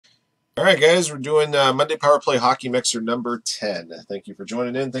All right, guys, we're doing Monday Power Play Hockey Mixer number 10. Thank you for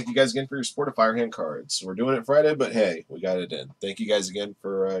joining in. Thank you guys again for your support of Firehand Cards. We're doing it Friday, but hey, we got it in. Thank you guys again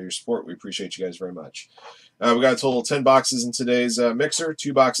for your support. We appreciate you guys very much. We got a total of 10 boxes in today's mixer,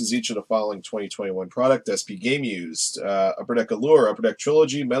 2 boxes each of the following 2021 product: SP Game Used, Upper Deck Allure, Upper Deck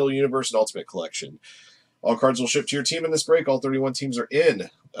Trilogy, Metal Universe, and Ultimate Collection. All cards will ship to your team in this break. All 31 teams are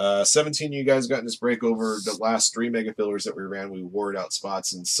in. 17 of you guys got in this break over the last 3 mega fillers that we ran. We wore out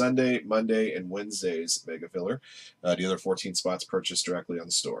spots in Sunday, Monday, and Wednesday's mega filler. The other 14 spots purchased directly on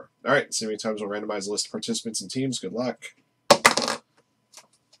the store. All right, so many times we'll randomize the list of participants and teams. Good luck.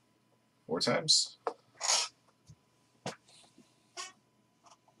 4 times.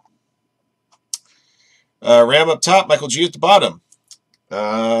 Ram up top, Michael G at the bottom.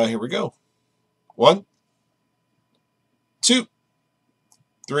 Here we go. 1, 2,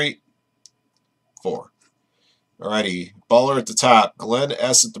 3, 4. Alrighty, Baller at the top, Glenn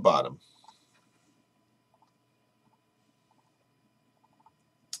S at the bottom.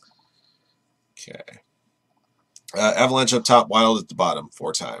 Okay. Avalanche up top, Wild at the bottom,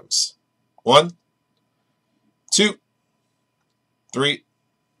 4 times. 1, 2, 3,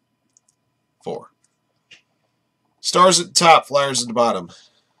 4. Stars at the top, Flyers at the bottom.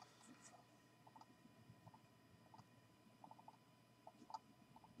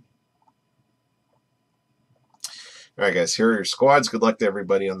 All right, guys, here are your squads. Good luck to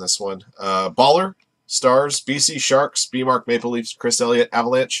everybody on this one. Baller, Stars, BC Sharks, B-Mark Maple Leafs, Chris Elliott,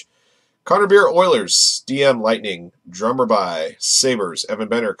 Avalanche, Connor Beer, Oilers, DM Lightning, Drummer by, Sabres, Evan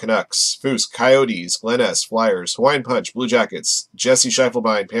Benner, Canucks, Foos, Coyotes, Glen S, Flyers, Hawaiian Punch, Blue Jackets, Jesse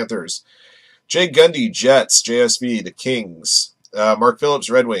Scheifelebein, Panthers, Jay Gundy, Jets, JSV, the Kings, Mark Phillips,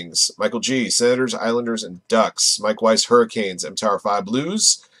 Red Wings, Michael G, Senators, Islanders, and Ducks, Mike Weiss, Hurricanes, M-Tower 5,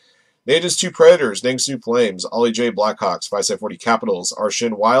 Blues, Natives 2 Predators, Nangsu Flames, Ollie J Blackhawks, 540 Capitals,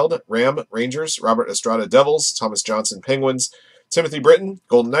 Arshin Wild, Ram Rangers, Robert Estrada Devils, Thomas Johnson Penguins, Timothy Britton,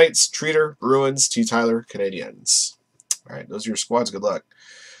 Golden Knights, Treater, Bruins, T. Tyler, Canadiens. All right, those are your squads. Good luck.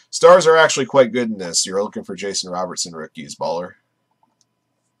 Stars are actually quite good in this. You're looking for Jason Robertson rookies, Baller.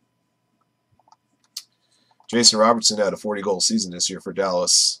 Jason Robertson had a 40-goal season this year for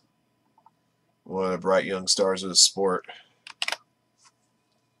Dallas. One of the bright young stars of the sport.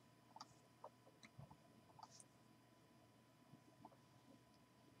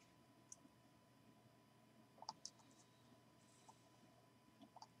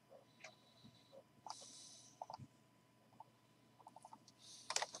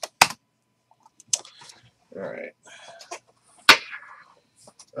 All right.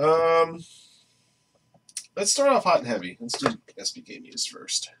 Let's start off hot and heavy. Let's do SP Game Used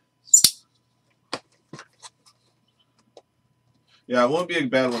first. Yeah, it won't be a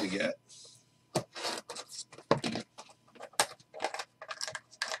bad one to get.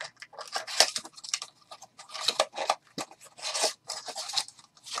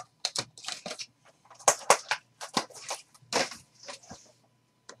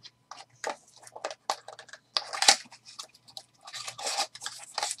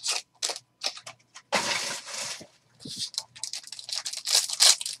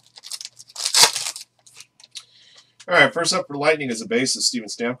 All right, first up for Lightning as a base is Steven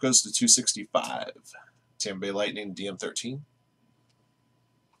Stamkos to 265. Tampa Bay Lightning, DM13.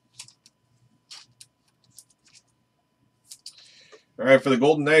 All right, for the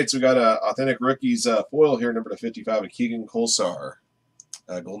Golden Knights, we got a authentic rookies foil here, number to 55, of Keegan Kolesar.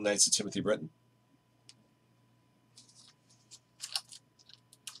 Golden Knights to Timothy Britton.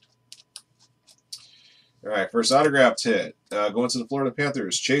 All right, first autographed hit. Going to the Florida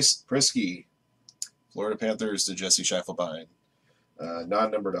Panthers, Chase Prisky. Florida Panthers to Jesse Scheifelebein.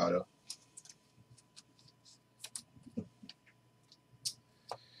 Non-numbered auto.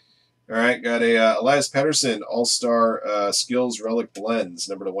 All right, got a Elias Pettersson All-Star Skills Relic Blends,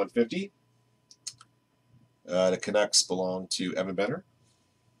 number to 150. The Canucks belong to Evan Benner.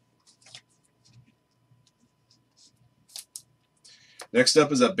 Next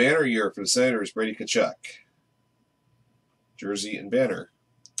up is a banner year for the Senators, Brady Tkachuk. Jersey and banner.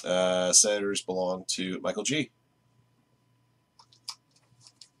 Senators belong to Michael G.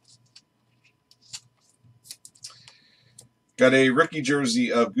 Got a rookie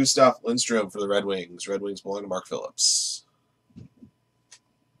jersey of Gustav Lindstrom for the Red Wings. Red Wings belong to Mark Phillips.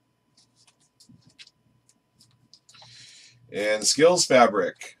 And Skills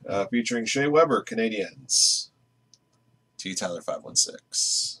Fabric featuring Shea Weber, Canadiens. T. Tyler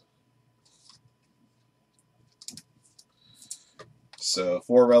 516. So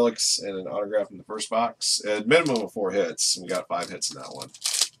 4 relics and an autograph in the first box. A minimum of 4 hits. We got 5 hits in that one.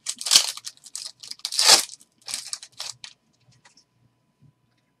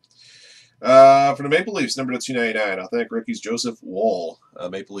 For the Maple Leafs, number 299, authentic rookies, Joseph Woll,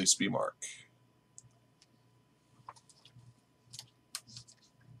 Maple Leafs B mark.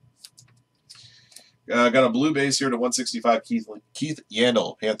 Got a blue base here to 165, Keith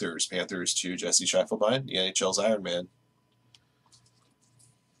Yandel, Panthers. Panthers to Jesse Schiefelbein, the NHL's Iron Man.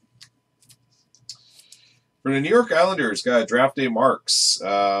 For the New York Islanders, got draft day marks,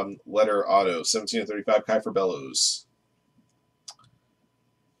 letter auto, 17/35, Kiefer Bellows.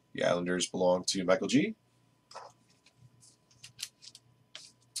 The Islanders belong to Michael G.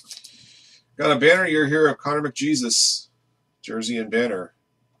 Got a banner year here of Connor McJesus, jersey and banner.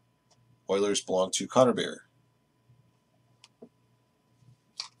 Oilers belong to Connor Bear.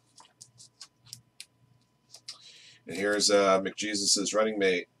 And here's McJesus' running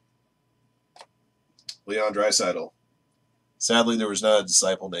mate, Leon Draisaitl. Sadly, there was not a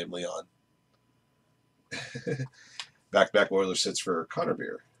disciple named Leon. Back-to-back Oilers hits for Connor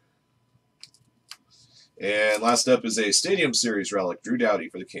Bear. And last up is a Stadium Series relic, Drew Doughty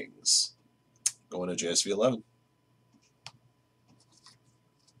for the Kings. Going to JSV 11.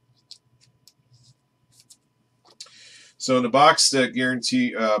 So in the box that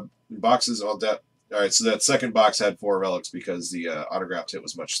guarantee boxes all that. All right, so that second box had 4 relics because the autographed hit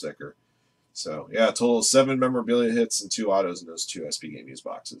was much thicker. So yeah, total of 7 memorabilia hits and 2 autos in those 2 SP Game Used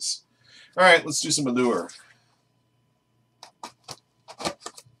boxes. All right, let's do some Allure.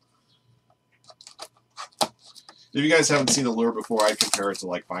 If you guys haven't seen Allure before, I'd compare it to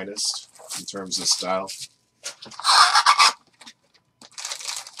like Finest in terms of style.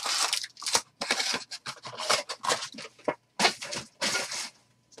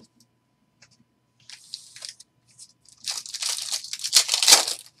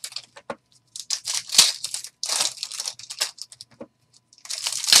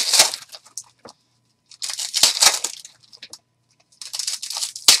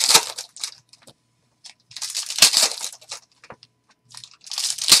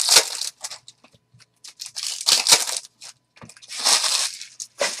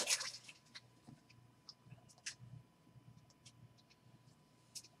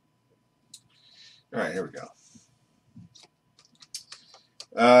 All right, here we go.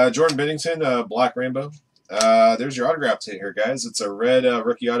 Jordan Binnington, Black Rainbow. There's your autograph hit here, guys. It's a red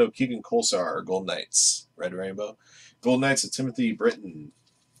rookie auto, Keegan Kolesar, Golden Knights. Red Rainbow. Golden Knights of Timothy Britton.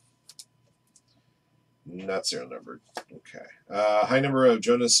 Not serial numbered. Okay. High number of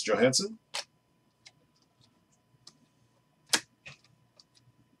Jonas Johansson.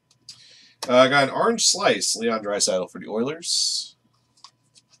 Got an orange slice, Leon Draisaitl for the Oilers.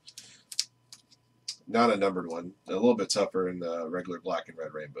 Not a numbered one. A little bit tougher in the regular black and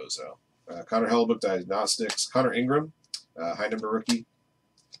red rainbows, though. Connor Hellebuyck, Diagnostics. Connor Ingram, high number rookie.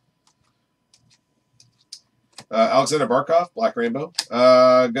 Alexander Barkov, Black Rainbow.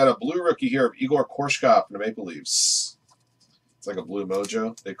 Got a blue rookie here of Igor Korshkov from the Maple Leafs. It's like a blue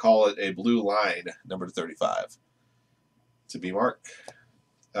mojo. They call it a blue line, number 35. To B mark.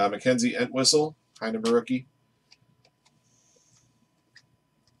 Mackenzie Entwistle, high number rookie.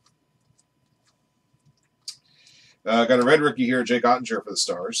 Got a red rookie here, Jake Ottinger for the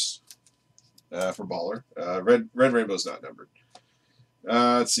Stars. For Baller. Red Rainbow's not numbered.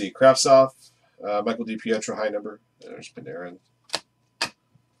 Let's see. Kravtsov, Michael DiPietro, high number. There's Panarin.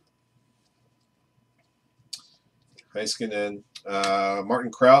 Heiskanen.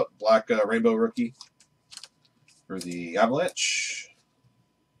 Martin Kraut, Black Rainbow rookie for the Avalanche.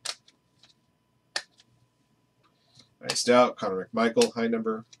 Iced out. Connor McMichael, high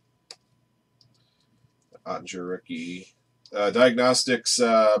number. Ottinger rookie. Diagnostics,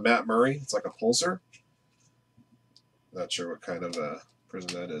 Matt Murray. It's like a pulsar. Not sure what kind of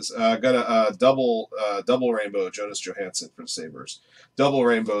prism that is. Got a double rainbow, Jonas Johansson for the Sabres. Double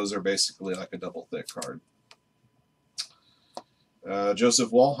rainbows are basically like a double thick card.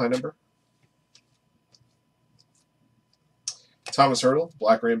 Joseph Woll, high number. Thomas Hertl,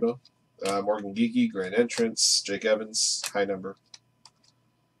 Black Rainbow. Morgan Geekie, Grand Entrance. Jake Evans, high number.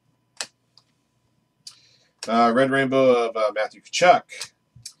 Red Rainbow of Matthew Tkachuk.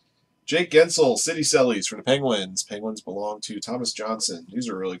 Jake Gensel, City Sellies for the Penguins. Penguins belong to Thomas Johnson. These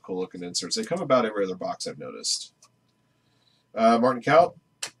are really cool looking inserts. They come about every other box I've noticed. Martin Kaut,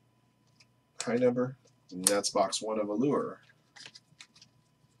 high number. And that's box 1 of Allure.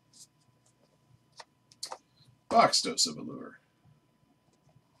 Box dose of Allure.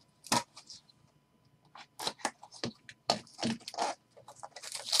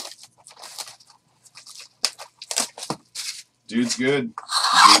 Dude's good.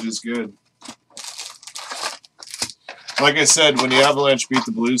 Dude is good. Like I said, when the Avalanche beat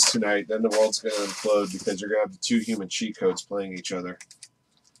the Blues tonight, then the world's going to implode because you're going to have the 2 human cheat codes playing each other.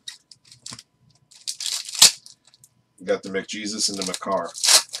 We got the McJesus and the McCarr.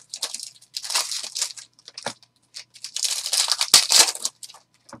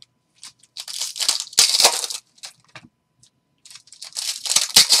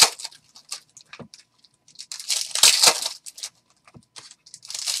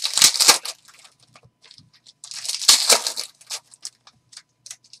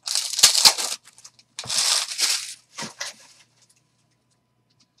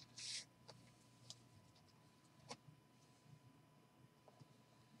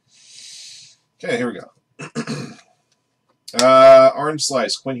 Okay, here we go. Orange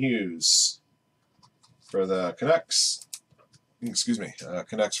Slice, Quinn Hughes for the Canucks. Excuse me,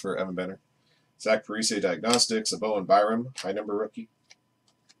 Canucks for Evan Benner. Zach Parise, Diagnostics, a Bowen Byram, high number rookie.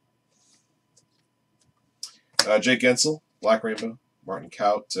 Jake Gensel, Black Rainbow. Martin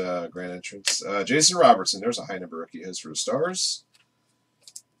Kaut, Grand Entrance. Jason Robertson, there's a high number rookie. His for the Stars.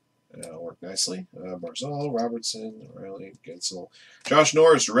 Worked nicely. Barzal, Robertson, Riley, Gensel. Josh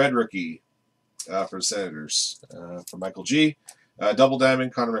Norris, red rookie for the Senators. For Michael G. Double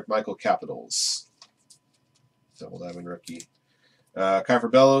Diamond, Connor McMichael, Capitals. Double Diamond rookie.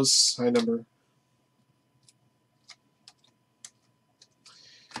 Kiefer Bellows, high number.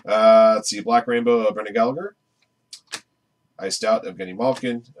 Let's see, Black Rainbow, Brendan Gallagher. Iced Out, Evgeny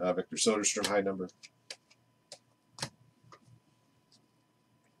Malkin. Victor Soderstrom, high number.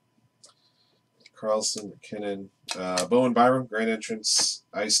 Carlson, McKinnon. Bowen Byram, Grand Entrance.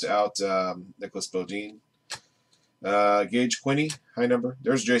 Iced Out, Nicholas Bodine. Gage Quinney, high number.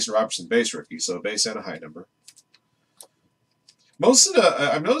 There's Jason Robertson, base rookie, so base and a high number. Most of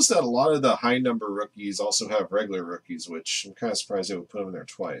the, I've noticed that a lot of the high number rookies also have regular rookies, which I'm kind of surprised they would put them in there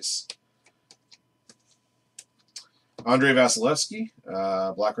twice. Andrei Vasilevsky,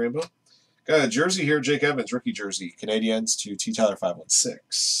 Black Rainbow. Got a jersey here, Jake Evans, rookie jersey. Canadiens to T. Tyler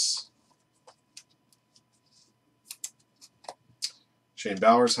 516. Shane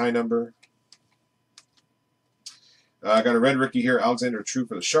Bowers, high number. Got a red rookie here, Alexander True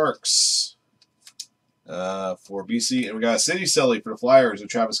for the Sharks. For BC. And we got a City Selly for the Flyers of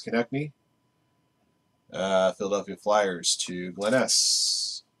Travis Konechny. Philadelphia Flyers to Glenn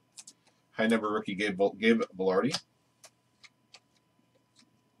S. High number rookie Gabe Velarde.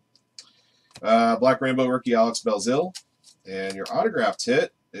 Black Rainbow rookie Alex Belzil. And your autographed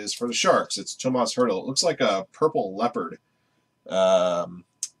hit is for the Sharks. It's Tomas Hertl. It looks like a purple leopard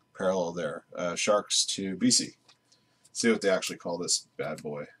parallel there. Sharks to BC. Let's see what they actually call this bad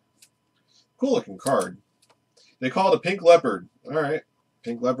boy. Cool looking card. They call it a pink leopard. Alright.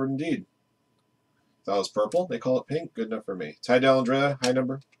 Pink leopard indeed. That was purple. They call it pink. Good enough for me. Ty Dellandrea, high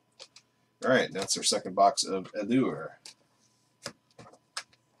number. Alright, that's our second box of Allure.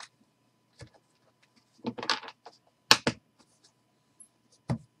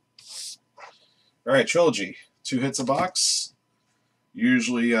 Alright, Trilogy. 2 hits a box.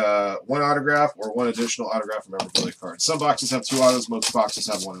 Usually one autograph or one additional autograph from memorabilia card. Some boxes have 2 autos, most boxes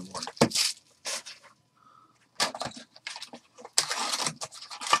have 1 and 1.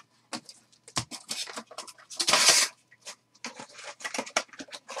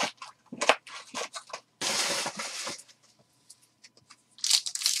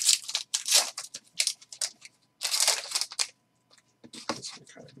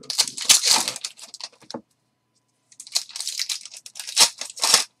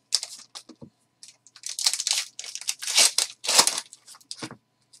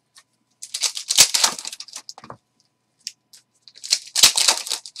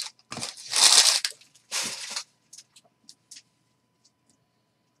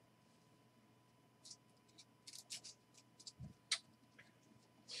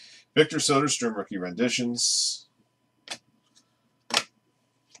 Victor Soderstrom, rookie renditions.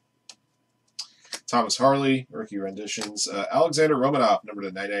 Thomas Harley, rookie renditions. Alexander Romanov, number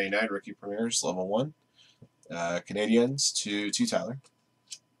to 999, rookie premieres, level 1. Canadiens to T. Tyler.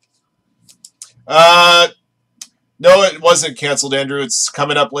 No, it wasn't canceled, Andrew. It's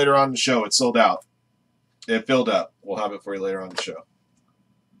coming up later on in the show. It's sold out. It filled up. We'll have it for you later on the show.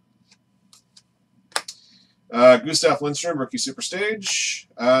 Gustav Lindstrom, rookie Superstage.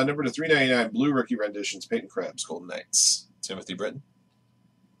 Number to 399, blue rookie renditions, Peyton Krebs, Golden Knights. Timothy Britton.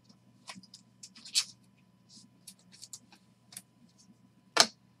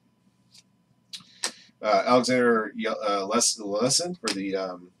 Alexander Lesson for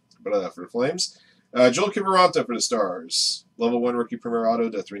the Flames. Joel Kiviranta for the Stars. Level 1 rookie premier auto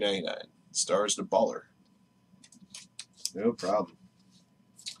to 399. Stars to Baller. No problem.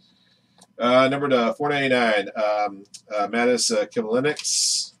 Number to 499, Mattis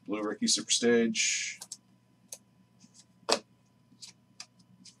Kivleniks, blue rookie Superstage.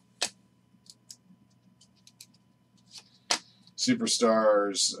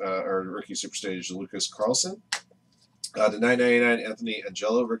 Superstars, or rookie Superstage, Lucas Carlson. To 999, Anthony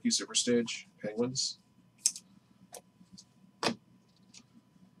Angelo, rookie Superstage, Penguins.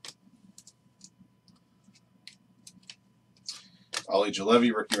 Ollie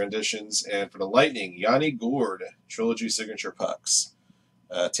Julevi, rookie renditions. And for the Lightning, Yanni Gourde, Trilogy Signature Pucks.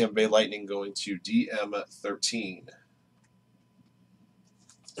 Tampa Bay Lightning going to DM13.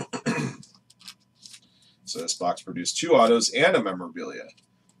 So this box produced 2 autos and a memorabilia.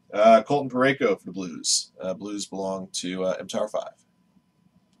 Colton Parayko for the Blues. Blues belong to MTAR 5.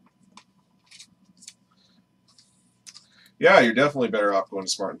 Yeah, you're definitely better off going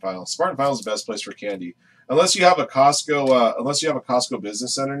to Smart and Final. Smart and Final is the best place for candy, unless you have a Costco. Unless you have a Costco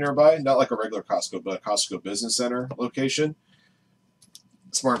business center nearby, not like a regular Costco, but a Costco business center location.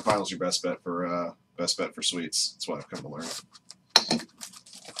 Smart and Final is your best bet for sweets. That's what I've come to learn.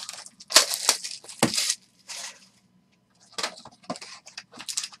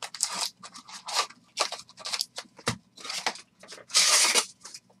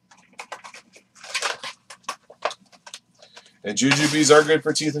 And Jujubes are good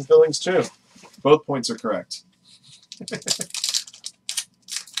for teeth and fillings too. Both points are correct.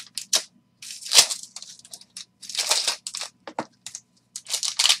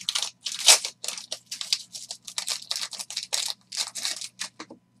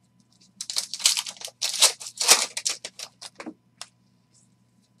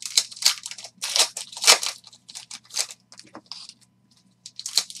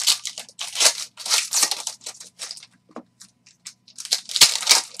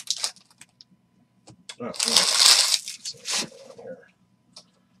 Oh, right.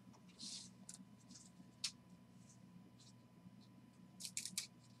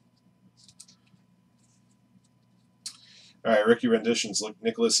 All right, rookie renditions. Look,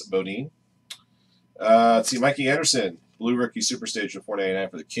 Nicholas Bodine. Let's see, Mikey Anderson, blue rookie Superstage to 499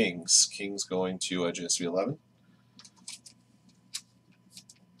 for the Kings. Kings going to JSV 11.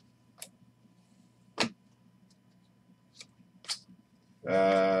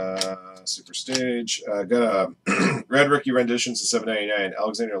 Superstage. Got a red rookie renditions to 799.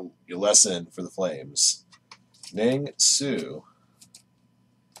 Alexander Yelesin for the Flames. Ning Su.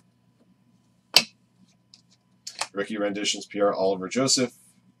 Rookie renditions, PR Oliver Joseph.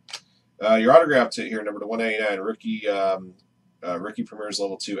 Your autograph to here, number to 199. Rookie Premiers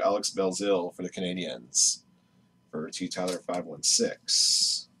level 2, Alex Belzil for the Canadiens. For T. Tyler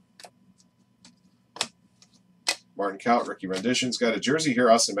 516. Martin Kaut, rookie renditions. Got a jersey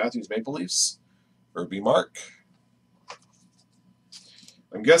here, Austin Matthews, Maple Leafs. For B. Mark.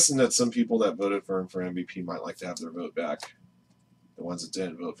 I'm guessing that some people that voted for him for MVP might like to have their vote back. The ones that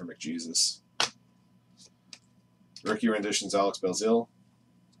didn't vote for McJesus. Rookie renditions, Alex Belzil.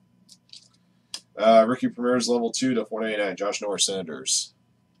 Rookie Premiers level 2 to 499, Josh Norris, Senators.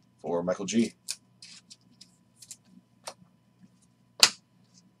 For Michael G.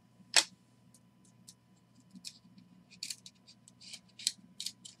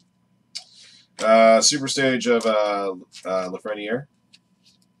 Superstage of Lafreniere.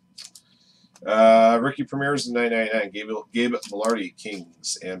 Rookie Premiers in 999, Gabe Millardy,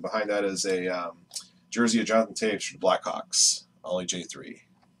 Kings. And behind that is a jersey of Jonathan Toews for the Blackhawks, Ollie J3.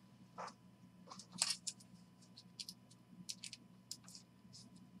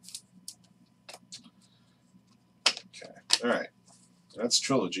 Okay, all right. That's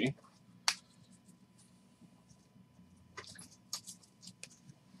Trilogy.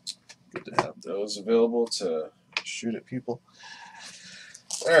 Good to have those available to shoot at people.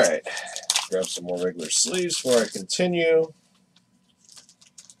 All right, grab some more regular sleeves before I continue.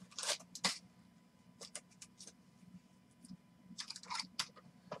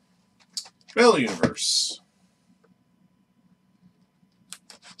 Bell Universe.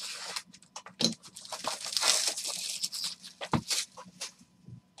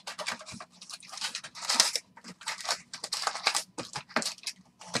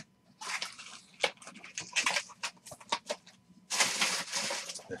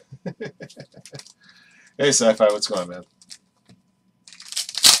 Hey, Sci-Fi, what's going on, man?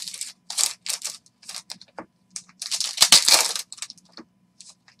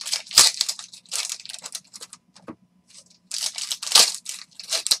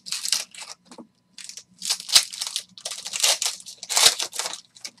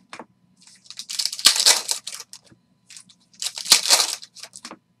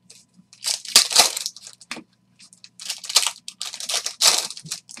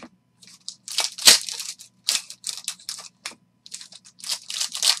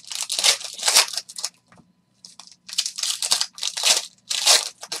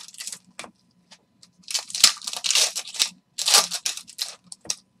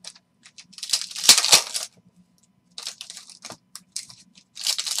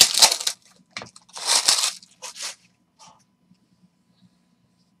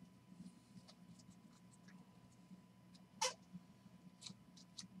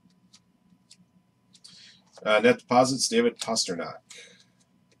 Net deposits, David Pasternak.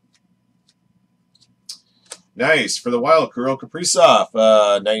 Nice. For the Wild, Kirill Kaprizov,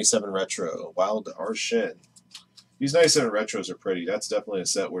 97 retro. Wild Arshin. These 97 retros are pretty. That's definitely a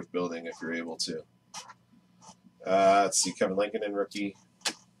set worth building if you're able to. Let's see, Kevin Lincoln in rookie.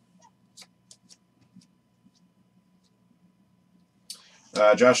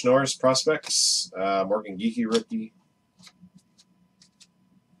 Josh Norris, prospects. Morgan Geekie, rookie.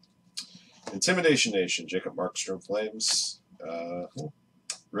 Intimidation Nation, Jacob Markstrom, Flames.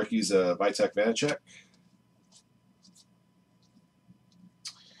 Rookies, Vitek Vanacek.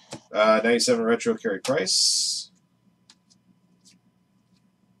 97 retro, Carey Price.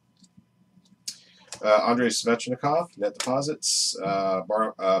 Andrei Svechnikov, net deposits.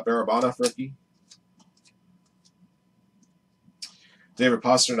 Barabanov, rookie. David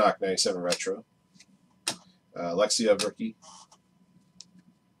Pasternak, 97 retro. Alexiev, rookie.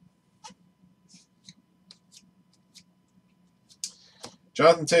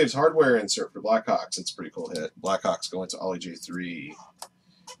 Jonathan Taves, hardware insert for Blackhawks. It's a pretty cool hit. Blackhawks going to Ollie J3.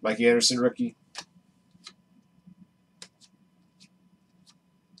 Mikey Anderson, rookie.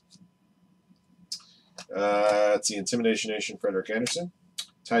 It's the Intimidation Nation, Frederick Anderson.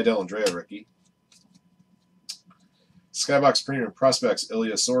 Ty Dellandrea, rookie. Skybox Premium Prospects,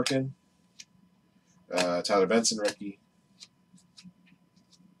 Ilya Sorokin. Tyler Benson, rookie.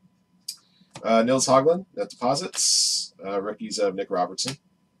 Nils Hagelin, net deposits. Rookies of Nick Robertson.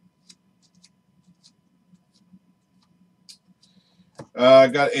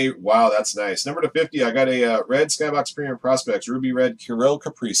 Got a, wow, that's nice. Number to 50, I got a red Skybox Premium Prospects, Ruby Red Kirill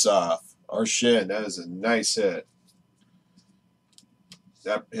Kaprizov. Arshin, that is a nice hit.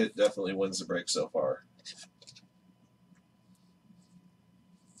 That hit definitely wins the break so far.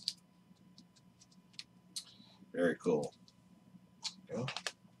 Very cool.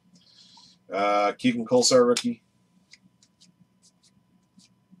 Keegan Kolsar, rookie.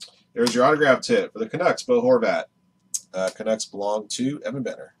 There's your autographed hit for the Canucks, Bo Horvat. Canucks belong to Evan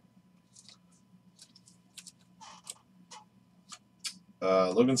Benner.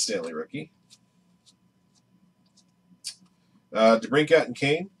 Logan Stanley, rookie. DeBrincat and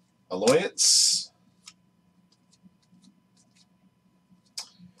Kane, Alliance.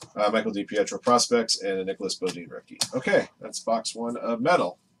 Michael DiPietro, prospects, and a Nicholas Bodine, rookie. Okay, that's box 1 of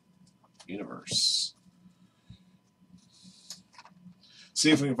Metal Universe.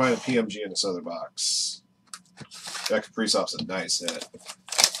 See if we can find a PMG in this other box. That Kaprizov's a nice hit.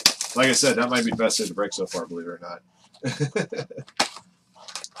 Like I said, that might be the best hit to break so far, believe it or not.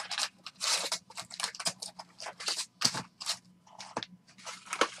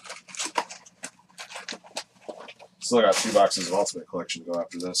 Still got 2 boxes of Ultimate Collection to go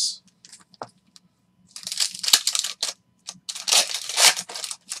after this.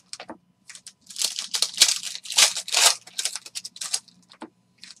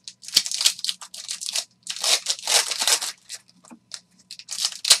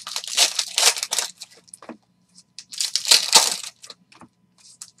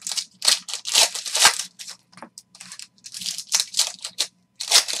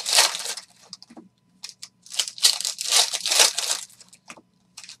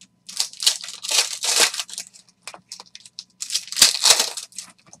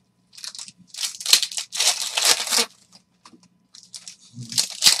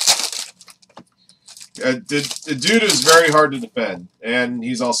 The dude is very hard to defend, and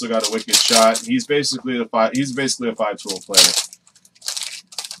he's also got a wicked shot. He's basically a 5-tool player.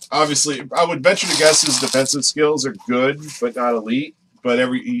 Obviously, I would venture to guess his defensive skills are good, but not elite. But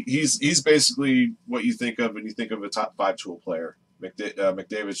he's basically what you think of when you think of a top 5-tool player.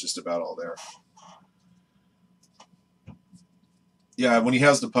 McDavid's just about all there. Yeah, when he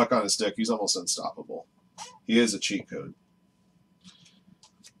has the puck on his stick, he's almost unstoppable. He is a cheat code.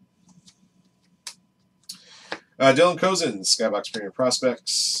 Dylan Cozens, Skybox Premium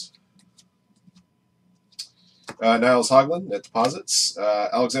Prospects. Niles Hagelin, net deposits.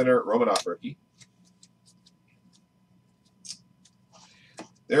 Alexander Romanov, rookie.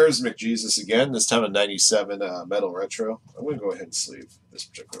 There's McJesus again, this time a 97 Metal Retro. I'm going to go ahead and sleeve this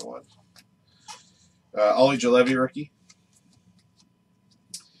particular one. Ollie Julevi, rookie.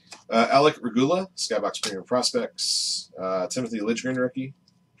 Alec Regula, Skybox Premium Prospects. Timothy Lidgren, rookie.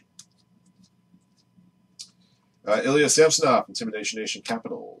 Ilya Samsonov, Intimidation Nation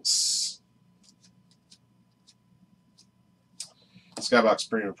Capitals. Skybox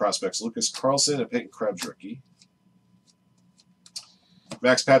Premium Prospects, Lucas Carlson and Peyton Krebs, rookie.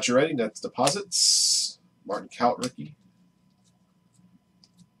 Max Pacioretty, net deposits. Martin Kaut, rookie.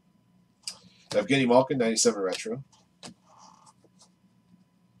 Evgeny Malkin, 97 retro.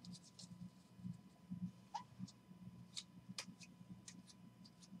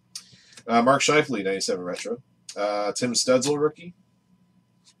 Mark Scheifele, 97 retro. Tim Stutzel, rookie.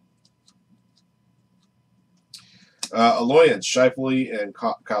 Aloyans, Scheifele, and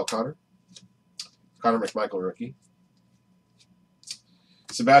Kyle Connor. Connor McMichael, rookie.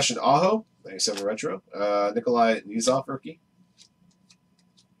 Sebastian Aho, 97 retro. Nikolai Nizov, rookie.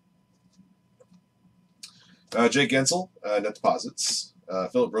 Jake Gensel, net deposits.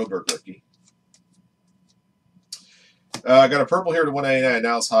 Philip Broberg, rookie. I got a purple here to 199.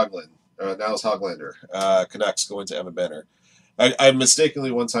 Niles Hoglander. Canucks going to Evan Benner. I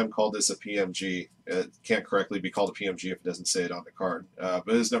mistakenly one time called this a PMG. It can't correctly be called a PMG if it doesn't say it on the card. But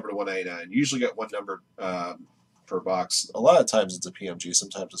it is number to 199. You usually get one number per box. A lot of times it's a PMG.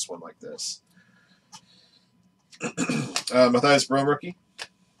 Sometimes it's one like this. Matthias Brome, rookie.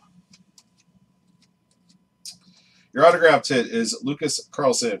 Your autographed hit is Lucas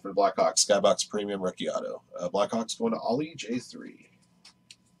Carlson for the Blackhawks. Skybox Premium Rookie Auto. Blackhawks going to Ollie J3.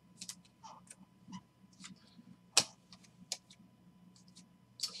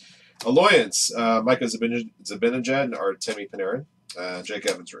 Aloyans, Micah Zibanejad and Artemi Panarin. Jake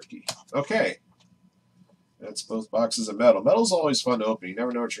Evans, rookie. Okay. That's both boxes of metal. Metal's always fun to open. You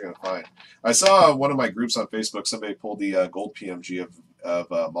never know what you're going to find. I saw one of my groups on Facebook, somebody pulled the gold PMG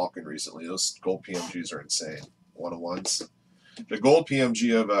of Malkin recently. Those gold PMGs are insane. 101s. The gold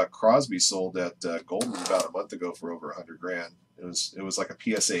PMG of Crosby sold at Golden about a month ago for over 100 grand. It was like a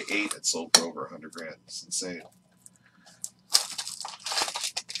PSA 8 that sold for over 100 grand. It's insane.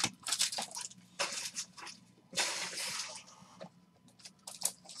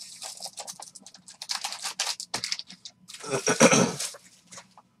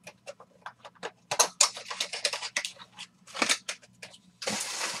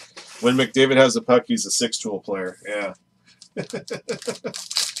 When McDavid has the puck, he's a six-tool player. Yeah.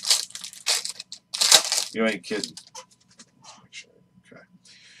 You ain't kidding. Okay.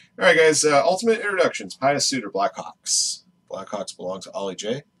 All right, guys. Ultimate introductions. Pius Suter, Blackhawks. Blackhawks belong to Ollie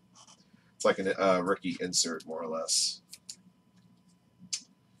J. It's like a rookie insert, more or less.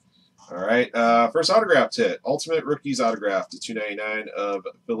 All right. First autographed hit. Ultimate Rookies autograph to 299 of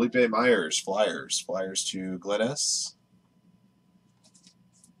Felipe Myers, Flyers. Flyers to Glenn S.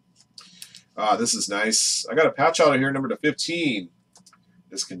 This is nice. I got a patch auto here, number to 15.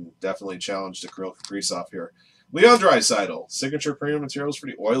 This can definitely challenge the Kirill Kaprizov here. Leon Draisaitl, signature premium materials for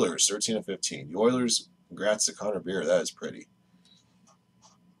the Oilers, 13 of 15. The Oilers, congrats to Connor Beer. That is pretty.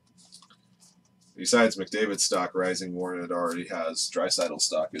 Besides McDavid's stock rising more than it already has, Draisaitl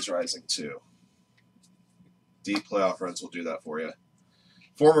stock is rising too. Deep playoff runs will do that for you.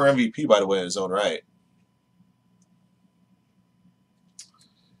 Former MVP, by the way, in his own right.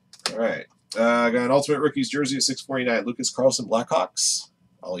 All right. I got an Ultimate Rookies jersey at 649. Lucas Carlson, Blackhawks.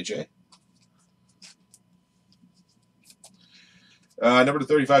 Ollie J. Number to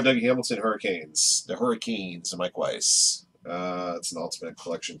 35, Dougie Hamilton, Hurricanes. The Hurricanes, Mike Weiss. It's an Ultimate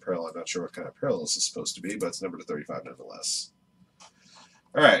Collection parallel. I'm not sure what kind of parallel this is supposed to be, but it's number to 35 nonetheless.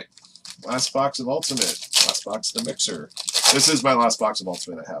 All right. Last box of Ultimate. Last box of the Mixer. This is my last box of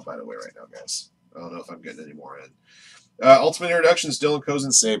Ultimate I have, by the way, right now, guys. I don't know if I'm getting any more in. Ultimate Introductions, Dylan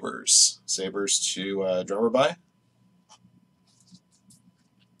Cozen, Sabres. Sabres to Drummer By.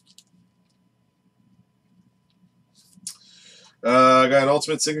 Got an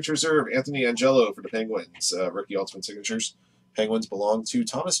Ultimate Signature Reserve, Anthony Angelo for the Penguins. Rookie Ultimate Signatures. Penguins belong to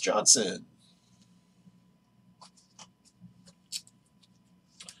Thomas Johnson.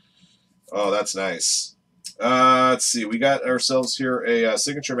 Oh, that's nice. Let's see. We got ourselves here a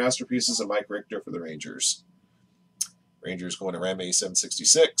Signature Masterpieces of Mike Richter for the Rangers. Rangers going to Ramey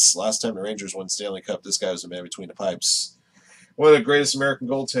 766. Last time the Rangers won Stanley Cup, this guy was a man between the pipes. One of the greatest American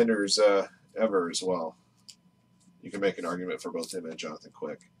goaltenders ever as well. You can make an argument for both him and Jonathan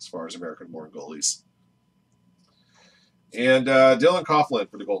Quick as far as American-born goalies. And Dylan Coughlin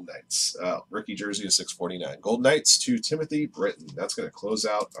for the Golden Knights. Rookie jersey is 649. Golden Knights to Timothy Britton. That's going to close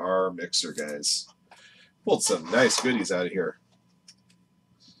out our mixer, guys. Pulled some nice goodies out of here.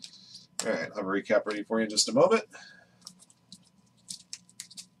 All right, I'll have a recap ready for you in just a moment.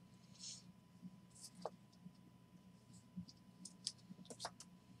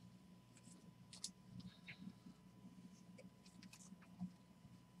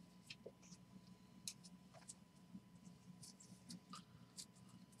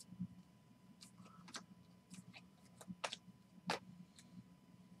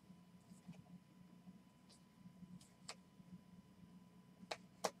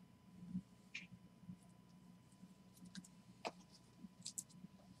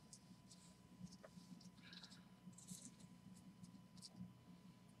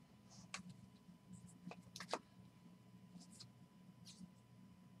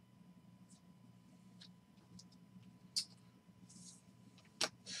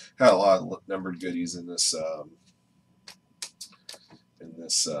 Had a lot of numbered goodies in this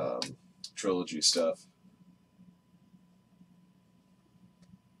trilogy stuff.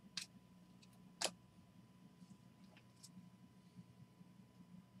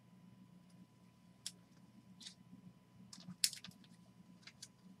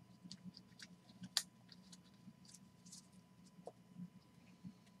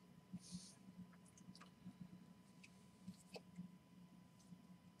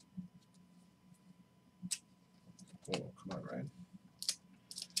 Oh, come on, Ryan.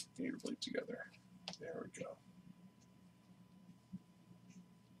 Get your bleep together. There we go.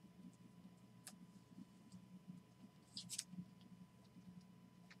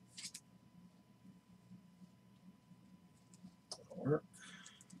 That'll work.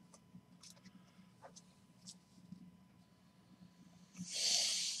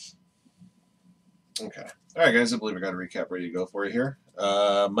 Okay. All right, guys. I believe I got a recap ready to go for you here.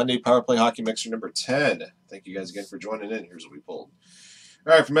 Monday Power Play Hockey Mixer number 10. Thank you guys again for joining in. Here's what we pulled.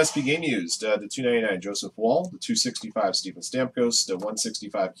 All right, from SP Game Used, the 299 Joseph Wall, the 265 Stephen Stamkos, the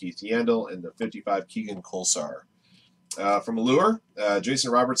 165 Keith Yandel, and the 55 Keegan Kolesar. From Allure,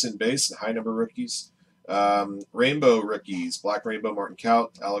 Jason Robertson base and high number rookies. Rainbow rookies, Black Rainbow Martin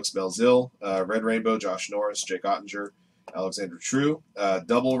Kaut, Alex Belzil, Red Rainbow Josh Norris, Jake Ottinger, Alexander True.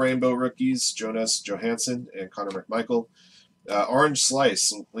 Double Rainbow rookies, Jonas Johansson and Connor McMichael. Orange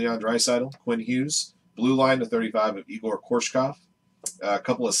Slice, Leon Draisaitl, Quinn Hughes. Blue Line to 35 of Igor Korshkov. A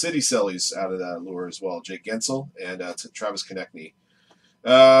couple of City Sellies out of that lure as well, Jake Gensel and Travis Konechny.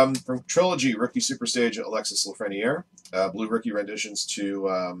 From Trilogy, Rookie Superstage, Alexis Lafreniere. Blue Rookie renditions to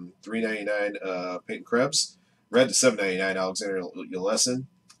 $3.99 Peyton Krebs. Red to $7.99 Alexander Yelesin.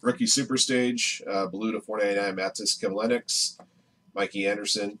 Rookie Superstage, blue to $4.99 Matis Kivlenix. Mikey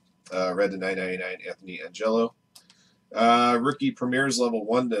Anderson. Red to $9.99 Anthony Angelo. Rookie Premiers level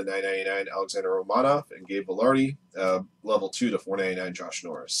 1 to $9.99 Alexander Romanov and Gabe Velarde. Level 2 to $4.99 Josh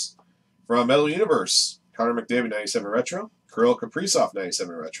Norris. From Metal Universe, Connor McDavid 97 Retro. Kirill Kaprizov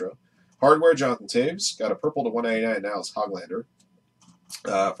 97 Retro. Hardware Jonathan Taves. Got a purple to $1.99 now it's Hoglander.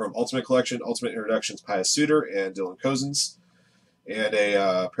 From Ultimate Collection, Ultimate Introductions Pius Suter and Dylan Cozens. And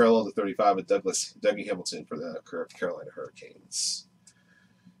a parallel to 35 with Dougie Hamilton for the Carolina Hurricanes.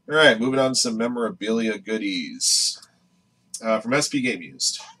 All right, moving on to some memorabilia goodies. From SP Game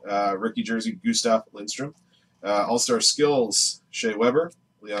Used, rookie jersey Gustav Lindstrom, All-Star Skills Shea Weber,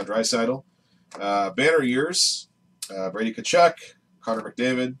 Leon Draisaitl, banner years Brady Tkachuk, Connor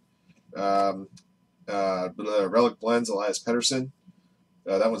McDavid, Relic Blends Elias Pettersson.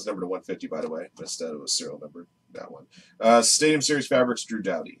 That one's numbered to 150, by the way. Missed that it was serial numbered. That one. Stadium Series Fabrics Drew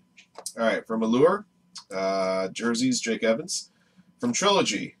Doughty. All right, from Allure, jerseys Jake Evans. From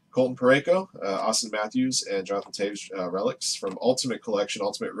Trilogy, Colton Parayko, Austin Matthews, and Jonathan Taves relics. From Ultimate Collection,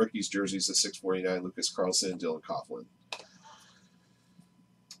 Ultimate Rookies jerseys at $6.49, Lucas Carlson and Dylan Coughlin.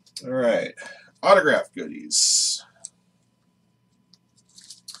 All right, autograph goodies.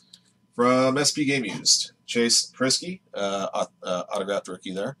 From SP Game Used, Chase Prisky, autographed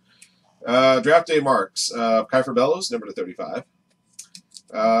rookie there. Draft Day Marks, Kiefer Bellows, number to 35.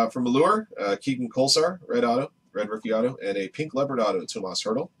 From Allure, Keegan Kolesar, red rookie auto, and a pink leopard auto, Tomas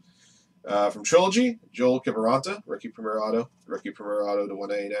Hertl. From Trilogy, Joel Kiviranta, rookie premier auto to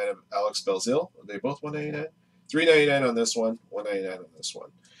 $199 of Alex Belzil. Are they both $199? $3.99 on this one, $1.99 on this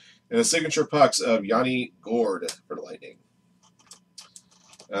one. And the signature pucks of Yanni Gord for the Lightning.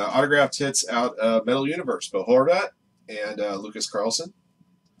 Autographed hits out of Metal Universe, Bo Horvat and Lucas Carlson.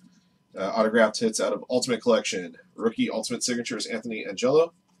 Autographed hits out of Ultimate Collection, rookie Ultimate Signatures Anthony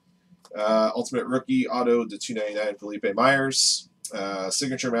Angelo. Ultimate Rookie Auto to $2.99 Felipe Myers.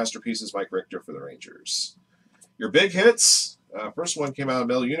 Signature Masterpieces Mike Richter for the Rangers. Your big hits. First one came out of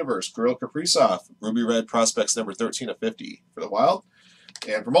Metal Universe, Kirill Kaprizov, Ruby Red Prospects number 13 of 50 for the Wild.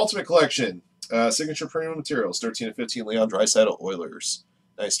 And from Ultimate Collection, Signature Premium Materials, 13 of 15 Leon Draisaitl Oilers.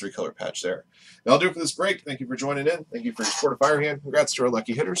 Nice three-color patch there. That'll do it for this break. Thank you for joining in. Thank you for your support of Firehand. Congrats to our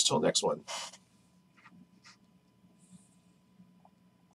lucky hitters. Till next one.